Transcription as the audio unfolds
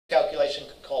calculation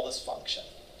could call this function.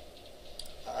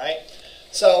 All right?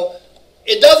 So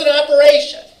it does an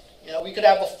operation. You know, we could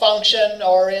have a function,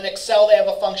 or in Excel they have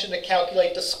a function to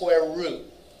calculate the square root,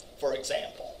 for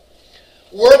example.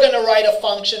 We're going to write a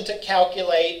function to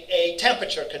calculate a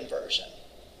temperature conversion.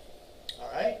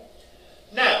 All right?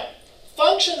 Now,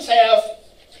 functions have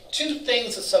two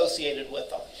things associated with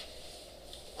them.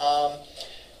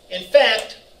 In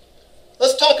fact,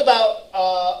 let's talk about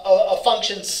a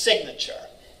function's signature.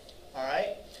 All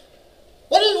right?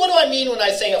 What do I mean when I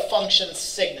say a function's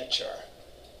signature?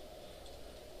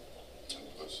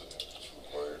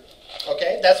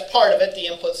 Okay, that's part of it, the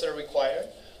inputs that are required.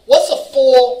 What's a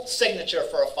full signature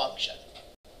for a function?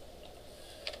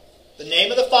 The name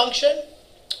of the function,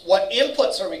 what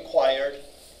inputs are required,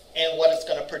 and what it's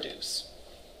going to produce.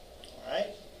 All right?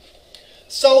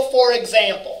 So, for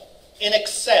example, in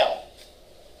Excel,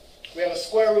 we have a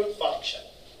square root function.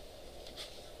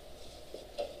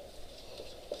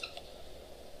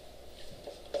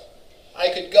 I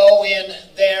could go in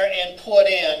there and put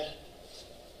in,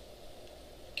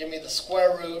 give me the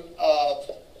square root of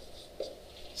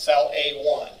cell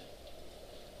A1.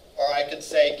 Or I could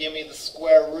say, give me the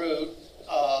square root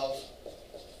of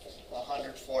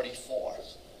 144,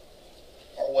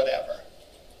 or whatever.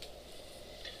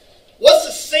 What's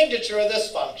the signature of this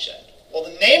function? Well,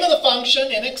 the name of the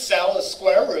function in Excel is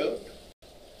square root.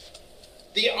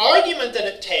 The argument that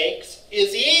it takes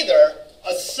is either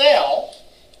a cell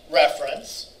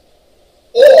reference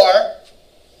or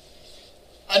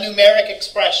a numeric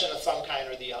expression of some kind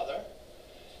or the other.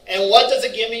 And what does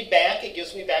it give me back? It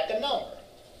gives me back a number.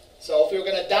 So if we were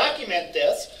going to document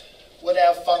this, we'd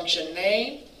have function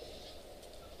name,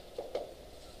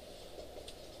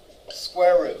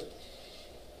 square root.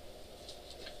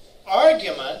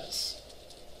 Arguments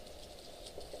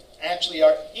actually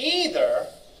are either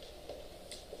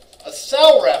a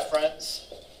cell reference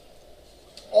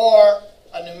or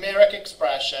a numeric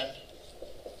expression.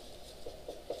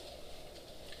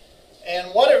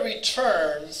 And what it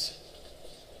returns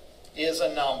is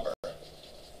a number.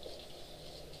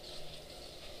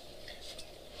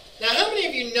 Now, how many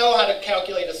of you know how to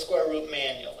calculate a square root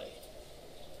manually?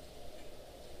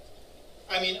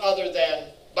 I mean, other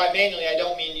than, by manually, I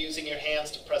don't mean using your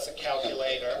hands to press a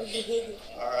calculator.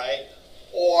 All right?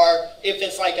 Or if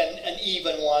it's like an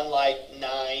even one, like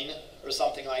 9 or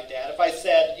something like that. If I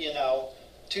said, you know,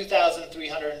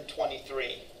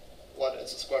 2,323, what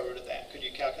is the square root of that? Could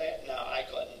you calculate it? No, I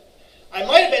couldn't. I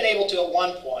might have been able to at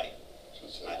one point.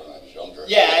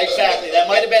 Yeah, exactly. That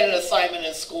might have been an assignment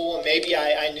in school, and maybe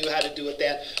I knew how to do it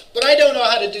then. But I don't know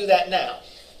how to do that now.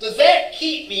 Does that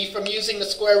keep me from using the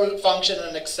square root function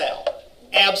in Excel?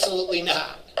 Absolutely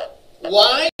not.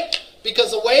 Why?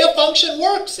 Because the way a function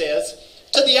works is,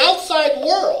 to the outside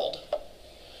world,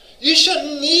 you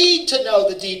shouldn't need to know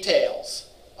the details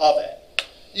of it.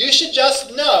 You should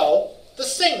just know the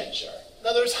signature. In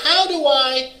other words, how do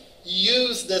I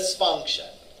use this function?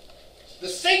 The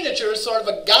signature is sort of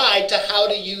a guide to how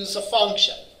to use a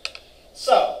function.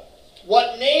 So,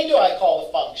 what name do I call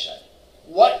the function?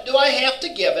 What do I have to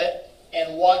give it?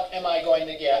 And what am I going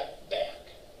to get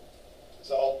back?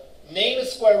 So, name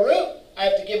is square root. I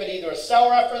have to give it either a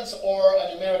cell reference or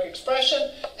a numeric expression,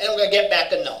 and I'm going to get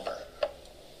back a number.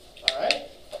 All right?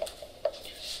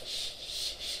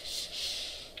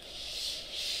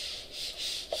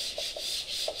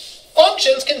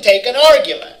 Functions can take an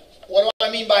argument. What do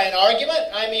I mean by an argument?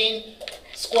 I mean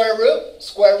square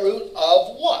root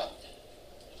of what?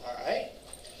 All right?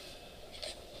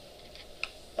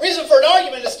 The reason for an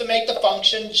argument is to make the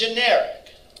function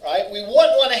generic, right? We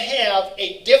wouldn't want to have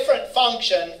a different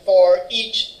function for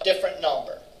each different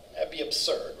number. That'd be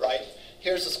absurd, right?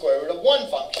 Here's the square root of 1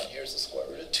 function. Here's the square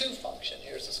root of 2 function.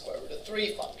 Here's the square root of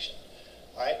 3 function.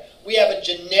 All right? We have a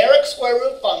generic square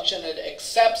root function that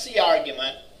accepts the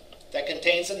argument that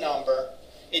contains a number.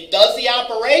 It does the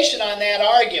operation on that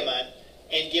argument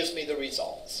and gives me the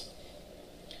results.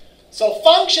 So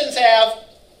functions have,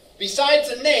 besides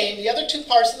the name, the other two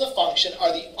parts of the function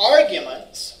are the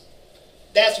arguments.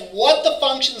 That's what the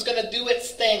function is going to do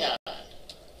its thing on.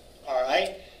 All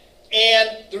right?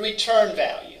 And the return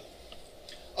value.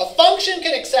 A function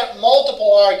can accept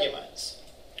multiple arguments.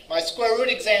 My square root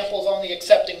example is only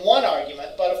accepting one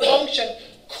argument, but a function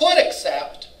could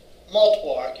accept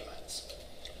multiple arguments.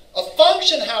 A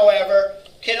function, however,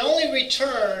 can only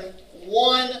return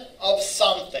one of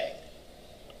something.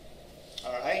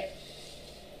 All right?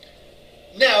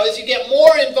 Now, as you get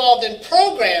more involved in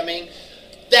programming,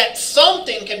 that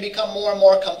something can become more and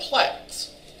more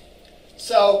complex.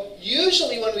 So,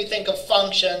 usually when we think of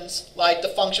functions, like the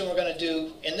function we're going to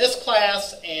do in this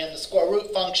class and the square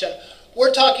root function,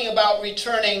 we're talking about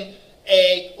returning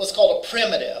what's called a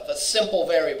primitive, a simple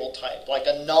variable type, like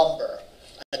a number,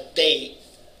 a date,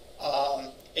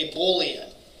 a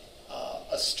Boolean,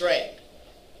 a string.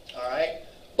 All right?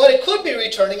 But it could be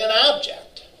returning an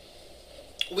object.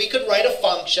 We could write a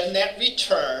function that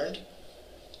returned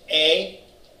an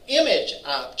image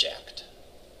object.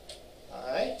 All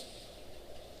right?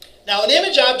 Now, an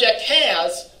image object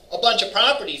has a bunch of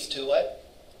properties to it.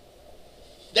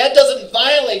 That doesn't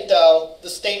violate, though, the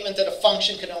statement that a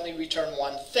function can only return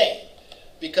one thing.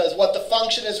 Because what the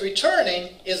function is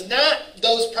returning is not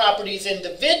those properties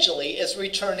individually, it's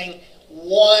returning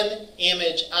one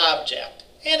image object.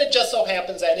 And it just so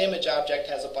happens that image object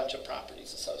has a bunch of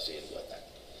properties associated with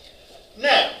it.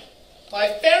 Now,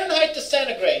 my Fahrenheit to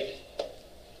centigrade,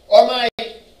 or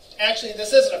actually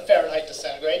this isn't a Fahrenheit to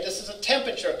centigrade, this is a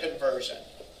temperature conversion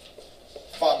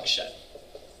function.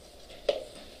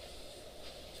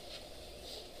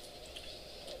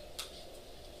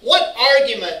 What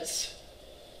arguments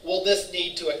will this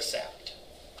need to accept?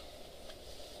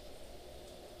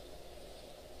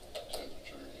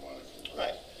 Temperature you want to convert.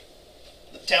 Right.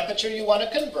 The temperature you want to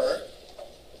convert.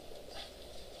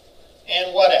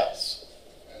 And what else?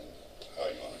 And how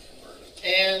you want to convert it.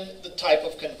 And the type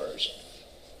of conversion.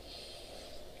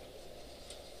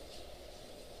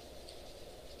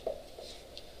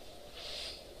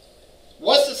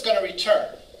 What's this going to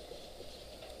return?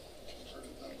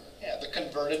 Converted number. Yeah, the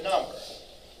converted number.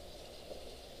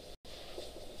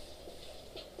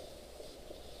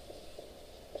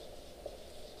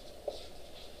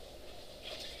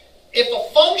 If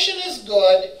a function is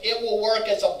good, it will work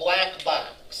as a black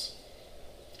box.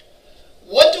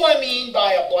 What do I mean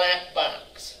by a black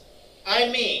box? I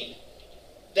mean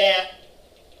that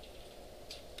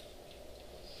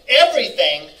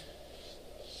everything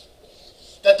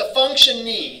that the function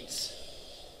needs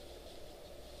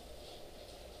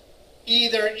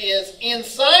either is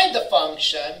inside the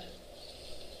function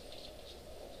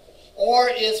or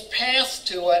is passed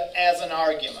to it as an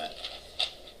argument.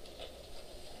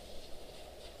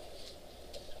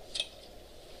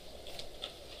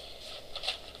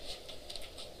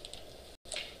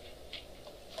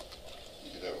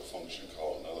 You could have a function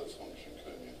call another function,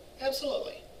 couldn't you?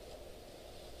 Absolutely.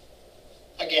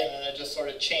 Again, and it just sort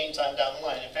of chains on down the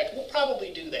line. In fact, we'll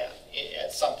probably do that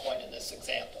at some point in this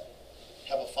example.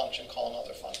 Have a function call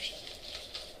another function.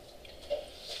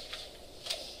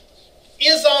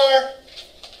 Is our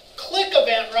click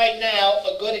event right now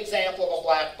a good example of a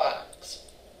black box?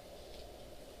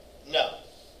 No.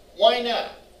 Why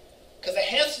not? Because it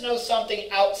has to know something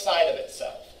outside of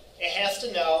itself. It has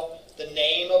to know the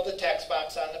name of the text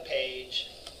box on the page.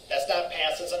 That's not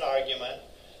passed as an argument.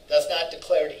 That's not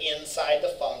declared inside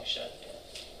the function.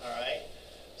 All right?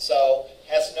 So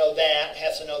it has to know that. It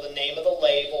has to know the name of the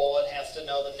label. It has to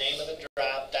know the name of the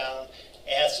drop-down.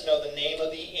 It has to know the name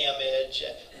of the image.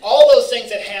 All those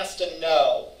things it has to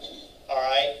know. All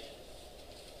right?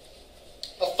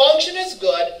 A function is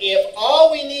good if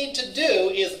all we need to do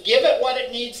is give it what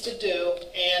it needs to do,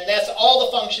 and that's all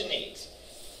the function needs.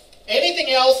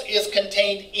 Anything else is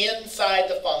contained inside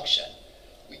the function.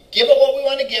 We give it what we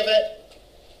want to give it.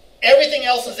 Everything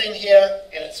else is in here,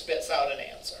 and it spits out an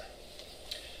answer.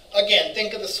 Again,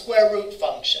 think of the square root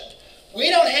function. We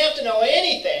don't have to know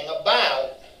anything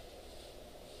about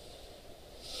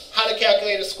how to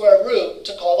calculate a square root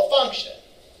to call the function.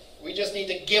 We just need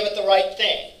to give it the right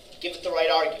thing, give it the right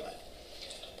argument.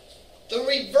 The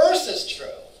reverse is true.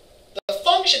 The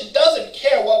function doesn't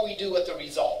care what we do with the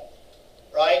result,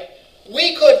 right?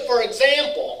 We could, for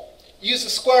example, use a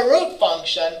square root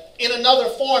function in another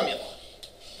formula.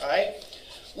 Right?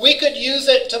 We could use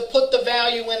it to put the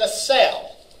value in a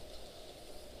cell.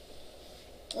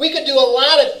 We could do a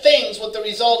lot of things with the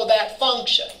result of that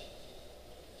function.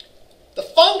 The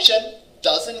function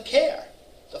doesn't care.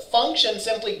 The function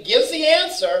simply gives the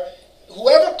answer.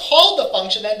 Whoever called the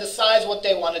function then decides what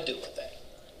they want to do with it.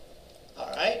 All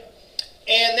right?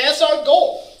 And that's our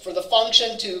goal, for the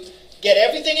function to get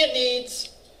everything it needs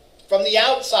from the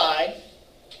outside,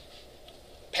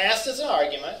 passed as an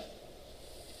argument.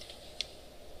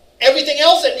 Everything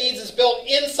else it needs is built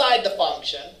inside the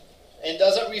function and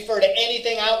doesn't refer to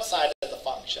anything outside of the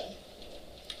function.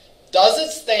 Does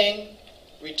its thing,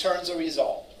 returns a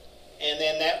result. And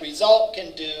then that result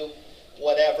can do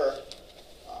whatever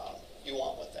you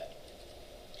want with it.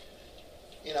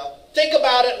 You know, think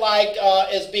about it like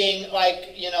as being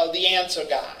like, you know, the answer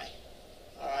guy,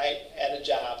 all right, at a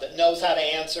job that knows how to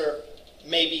answer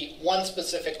maybe one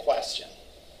specific question.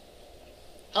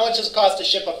 How much does it cost to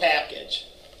ship a package?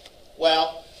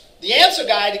 Well, the answer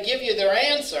guy, to give you their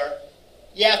answer,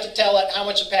 you have to tell it how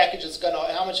much a package is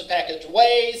how much a package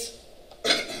weighs,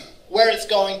 where it's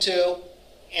going to,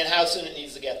 and how soon it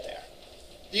needs to get there.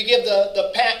 If you give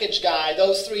the package guy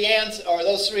those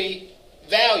three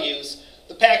values,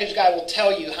 the package guy will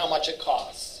tell you how much it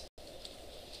costs.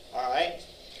 All right?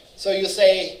 So you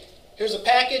say, here's a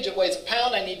package, it weighs a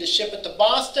pound, I need to ship it to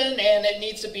Boston, and it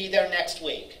needs to be there next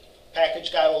week.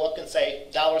 Package guy will look and say,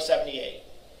 $1.78.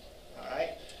 All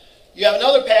right? You have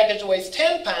another package that weighs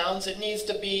 10 pounds, it needs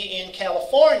to be in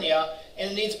California,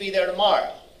 and it needs to be there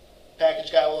tomorrow.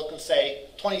 Package guy will look and say,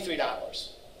 $23.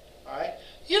 All right?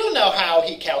 You don't know how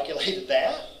he calculated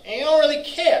that, and you don't really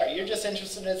care. You're just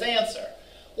interested in his answer.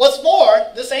 What's more,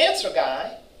 this answer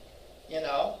guy,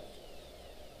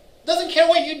 doesn't care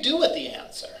what you do with the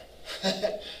answer.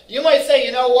 You might say,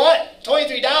 you know what,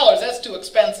 $23, that's too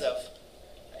expensive.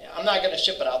 I'm not going to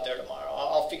ship it out there tomorrow.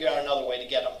 I'll figure out another way to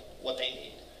get them what they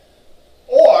need.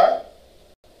 Or,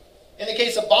 in the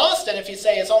case of Boston, if you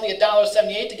say it's only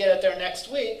 $1.78 to get it there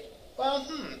next week, well,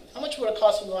 how much would it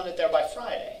cost if we want it there by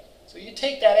Friday? So you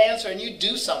take that answer and you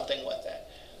do something with it.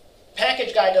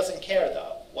 Package guy doesn't care,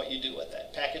 though, what you do with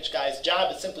it. Package guy's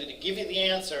job is simply to give you the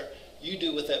answer. You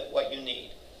do with it what you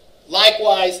need.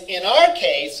 Likewise, in our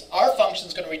case, our function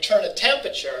is going to return a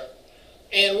temperature,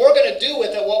 and we're going to do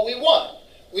with it what we want.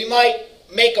 We might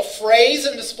make a phrase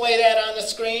and display that on the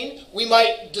screen. We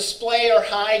might display or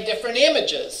hide different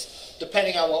images,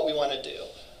 depending on what we want to do.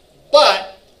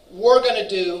 But we're going to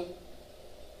do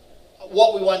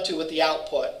what we want to with the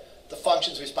output. The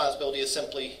function's responsibility is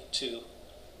simply to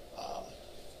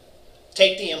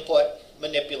take the input,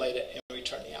 manipulate it, and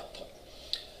return the output.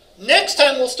 Next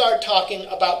time we'll start talking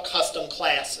about custom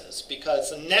classes, because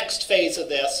the next phase of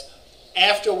this,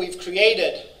 after we've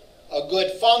created a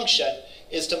good function,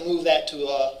 is to move that to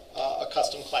a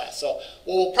custom class. So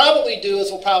what we'll probably do is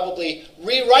we'll probably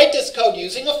rewrite this code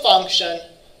using a function,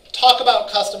 talk about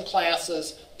custom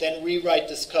classes, then rewrite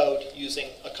this code using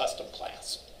a custom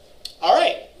class. All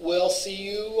right, we'll see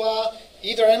you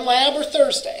either in lab or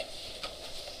Thursday.